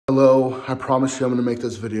Hello, I promise you I'm gonna make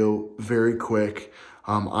this video very quick.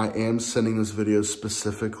 I am sending this video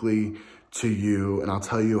specifically to you, and I'll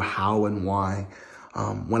tell you how and why.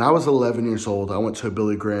 When I was 11 years old, I went to a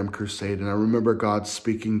Billy Graham crusade, and I remember God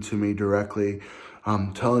speaking to me directly,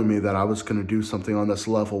 telling me that I was gonna do something on this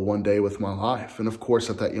level one day with my life. And of course,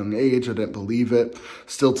 at that young age, I didn't believe it.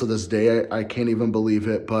 Still to this day, I can't even believe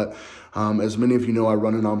it. But as many of you know, I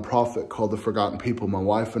run a nonprofit called The Forgotten People. My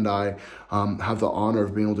wife and I have the honor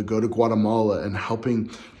of being able to go to Guatemala and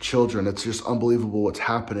helping children. It's just unbelievable what's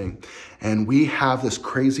happening. And we have this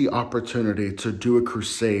crazy opportunity to do a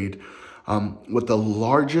crusade with the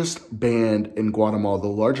largest band in Guatemala, the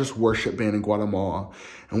largest worship band in Guatemala.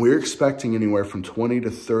 And we're expecting anywhere from 20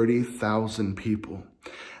 to 30,000 people.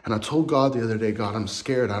 And I told God the other day, God, I'm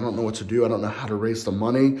scared. I don't know what to do. I don't know how to raise the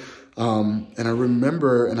money. And I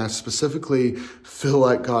remember, and I specifically feel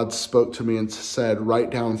like God spoke to me and said, write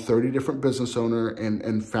down 30 different business owners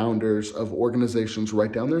and founders of organizations,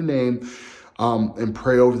 write down their name, and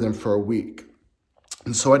pray over them for a week.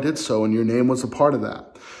 And so I did so, and your name was a part of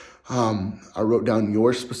that. I wrote down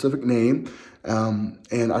your specific name,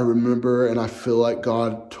 and I remember, and I feel like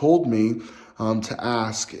God told me to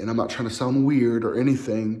ask, and I'm not trying to sound weird or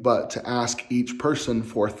anything, but to ask each person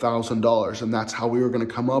for $1,000. And that's how we were going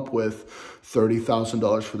to come up with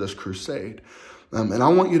 $30,000 for this crusade. And I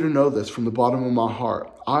want you to know this from the bottom of my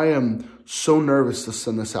heart. I am so nervous to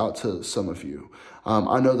send this out to some of you.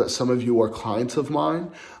 I know that some of you are clients of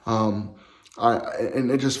mine.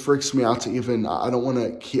 And it just freaks me out to even, I want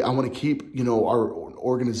to keep, you know, our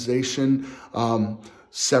organization,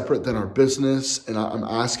 separate than our business. And I'm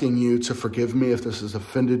asking you to forgive me if this has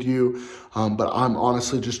offended you. But I'm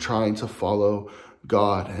honestly just trying to follow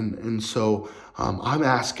God. And so, I'm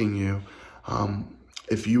asking you,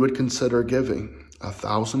 if you would consider giving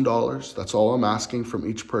 $1,000, that's all I'm asking from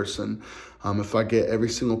each person. If I get every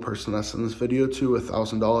single person that's in this video to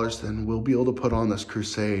 $1,000, then we'll be able to put on this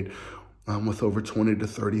crusade with over 20 to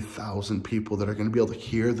 30,000 people that are going to be able to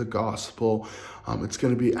hear the gospel. It's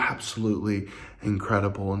going to be absolutely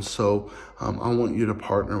incredible. And so I want you to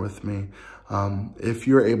partner with me. If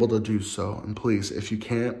you're able to do so, and please, if you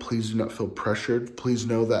can't, please do not feel pressured. Please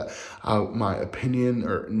know that my opinion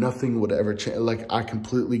or nothing would ever change. Like, I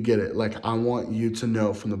completely get it. Like, I want you to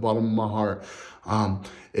know from the bottom of my heart,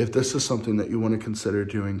 if this is something that you want to consider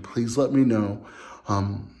doing, please let me know.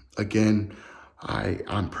 Again,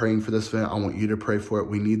 I'm praying for this event. I want you to pray for it.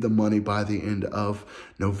 We need the money by the end of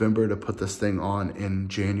November to put this thing on in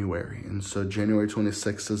January. And so January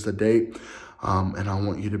 26th is the date. And I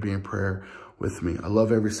want you to be in prayer with me. I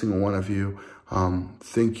love every single one of you.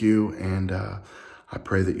 Thank you. And I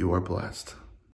pray that you are blessed.